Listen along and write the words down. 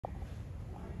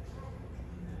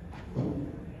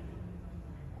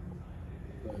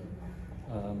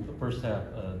The first half,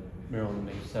 Maryland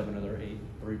made 7 of their 8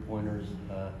 3-pointers.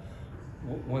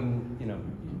 When, you know,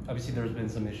 obviously there's been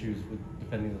some issues with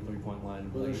defending the 3-point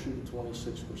line. Well, they're shooting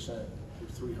 26%. They're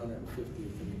 350th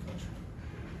in the country.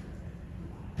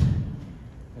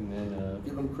 And then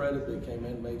give them credit. They came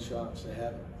in, made shots. They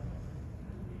haven't.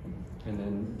 And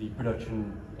then the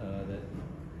production that,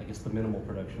 I guess the minimal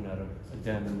production out of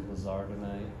Adem and Lazar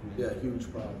tonight. Yeah,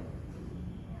 huge problem.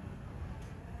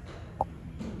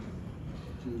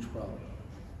 Huge problem.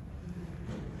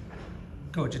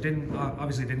 Coach, it didn't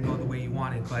obviously didn't go the way you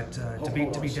wanted, but to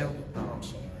be down. Oh, I'm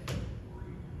sorry.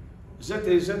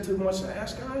 Is that too much to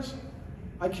ask, guys?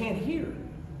 I can't hear.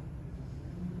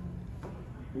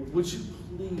 Would you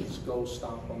please go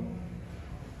stop them?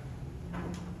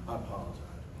 I apologize.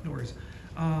 No worries.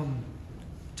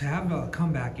 To have a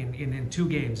comeback in 2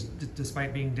 games,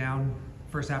 despite being down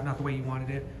first half, not the way you wanted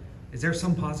it, is there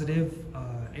some positive?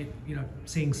 You know,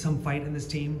 seeing some fight in this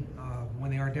team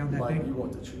when they are down that Mike, big? you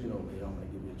want the truth? You know me. I'm going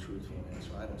to give you a truthful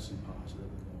answer. I don't see positive in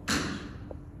all this,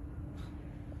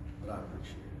 but I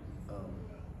appreciate it.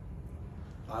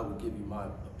 I would give you my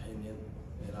opinion,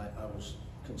 and I was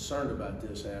concerned about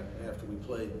this after we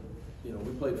played. You know,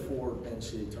 we played 4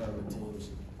 NCAA tournament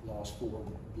teams, lost 4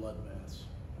 bloodbaths,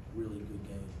 really good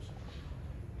games,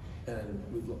 and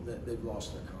they've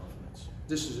lost their confidence.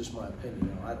 This is just my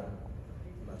opinion. Now, I'm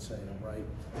not saying I'm right.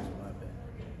 It's my opinion.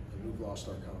 And we've lost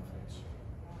our confidence.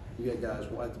 You get guys,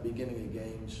 well, at the beginning of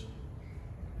games,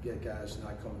 you get guys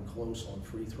not coming close on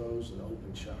free throws and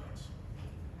open shots.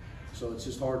 So it's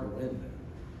just hard to win there.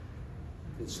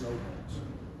 It snowballs.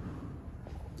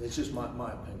 It's just my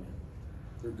opinion.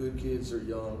 They're good kids, they're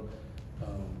young.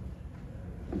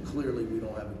 Clearly we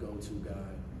don't have a go-to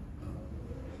guy.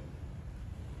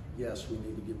 Yes, we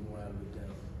need to get more out of it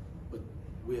down, but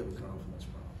we have a confidence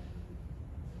problem.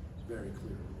 It's very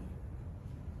clear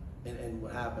to me. And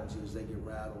what happens is they get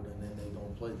rattled and then they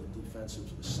don't play the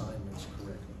defensive assignments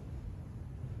correctly.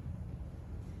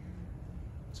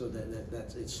 So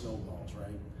it snowballs,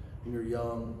 right? When you're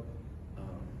young,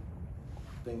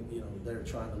 you know, they're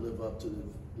trying to live up to the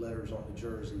letters on the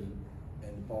jersey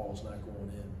and the ball's not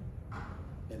going in.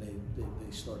 And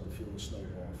they start to feel the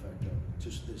snowball effect of it.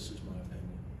 Just this is my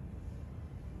opinion.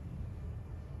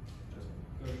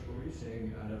 Coach, what were you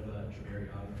seeing out of Jabari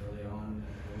early on?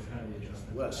 What was kind of the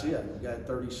adjustment? Well, see, yeah, he got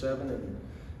 37, and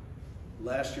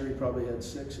last year he probably had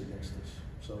 6 against us.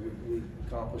 So we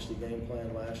accomplished the game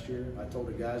plan last year. I told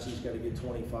the guys he's got to get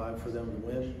 25 for them to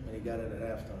win, and he got it at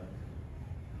halftime.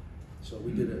 So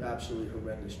we did an absolutely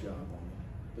horrendous job on him.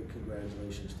 But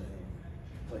congratulations to him.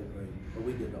 Played great. But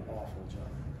we did an awful job.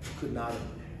 Could not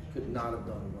have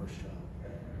done a worse job.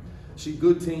 See,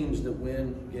 good teams that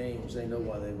win games, they know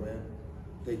why they win.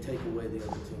 They take away the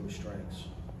other team's strengths.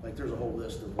 Like there's a whole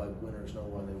list of like winners know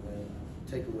why they win.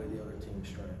 Take away the other team's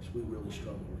strengths. We really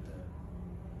struggle with that.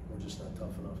 We're just not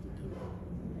tough enough to do it.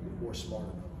 Or smart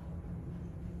enough.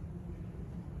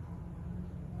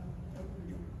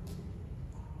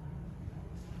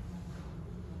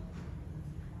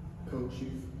 Coach,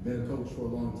 you've been a coach for a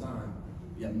long time.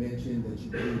 You mentioned that you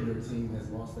believe your team has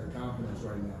lost their confidence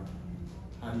right now.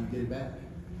 How do you get it back?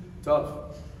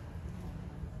 Tough.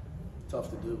 Tough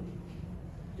to do.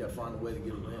 You gotta find a way to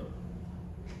get it in.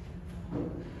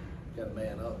 You gotta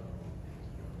man up.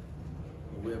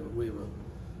 We have a,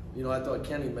 you know, I thought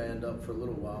Kenny manned up for a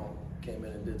little while, came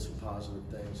in and did some positive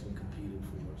things and competed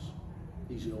for us.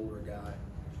 He's the older guy.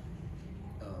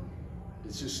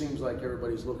 It just seems like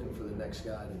everybody's looking for the next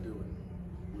guy to do it,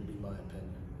 would be my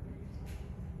opinion.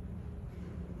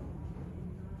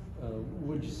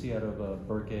 What did you see out of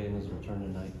Burke in his return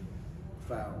tonight?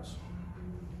 Fouls.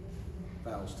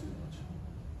 Fouls too much.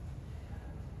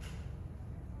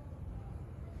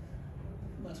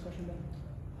 Last question, Ben.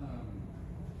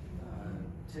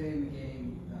 Today in the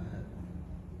game,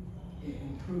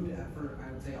 improved effort, I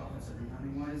would say, offensive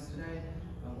rebounding wise today.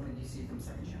 What did you see from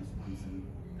second chance points in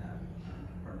that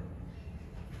part of it?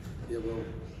 Yeah, well,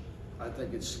 I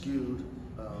think it's skewed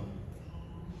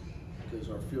because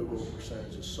our field goal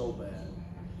percentage is so bad.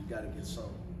 You got to get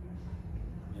some.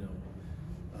 You know,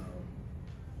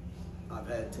 I've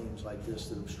had teams like this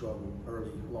that have struggled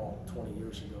early, long, 20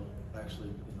 years ago. Actually,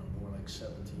 you know, more like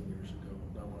 17 years ago.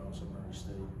 Not when I was at Murray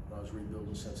State. When I was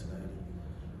rebuilding Cincinnati.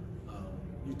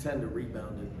 You tend to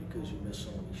rebound it because you miss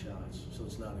so many shots, so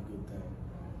it's not a good thing.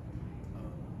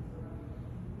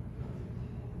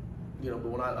 You know,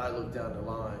 but when I look down the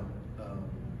line,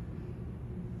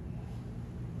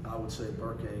 I would say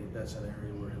Burke, that's an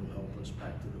area where he'll help us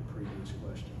back to the previous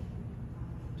question.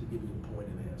 To give you a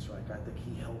pointed answer, I think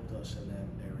he helped us in that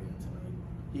area tonight.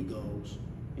 He goes,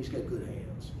 he's got good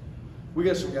hands. We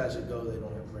got some guys that go, they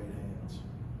don't have great hands.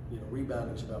 You know,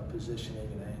 rebounding's about positioning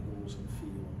and angles and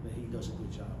feel, and he does a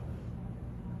good job of that.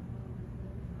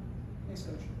 Thanks,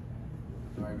 Coach.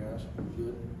 All right, guys,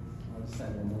 good? I just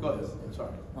had one more. Go ahead,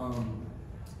 sorry.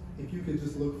 If you could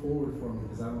just look forward for me,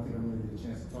 because I don't think I'm going to get a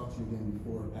chance to talk to you again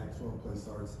before Pac-12 play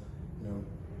starts. You know,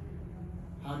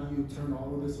 how do you turn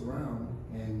all of this around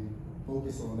and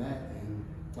focus on that? And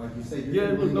like you say, you're Yeah,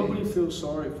 gonna look, win nobody games. feels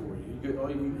sorry for you. You got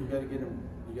to get them.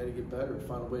 You got to get better.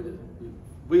 Find a way to.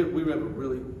 We have a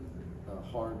really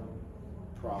hard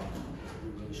problem.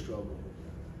 We really struggle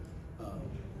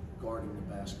guarding the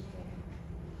basketball.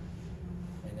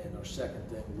 And then our second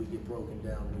thing, we get broken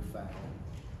down, we foul.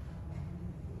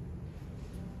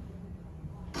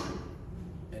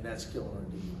 And that's killing our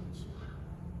defense.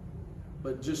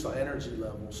 But just our energy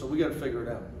level, so we got to figure it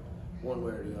out, one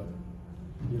way or the other.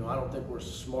 You know, I don't think we're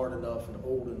smart enough and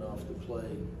old enough to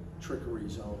play trickery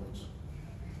zones.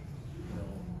 You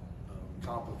know,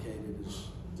 complicated as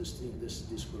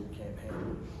this group can't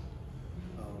handle.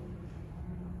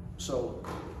 So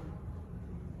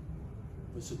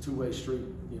it's a two-way street.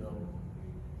 You know,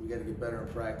 we got to get better in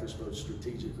practice, but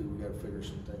strategically we got to figure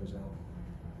some things out.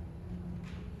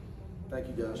 Thank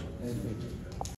you, guys. Thank you.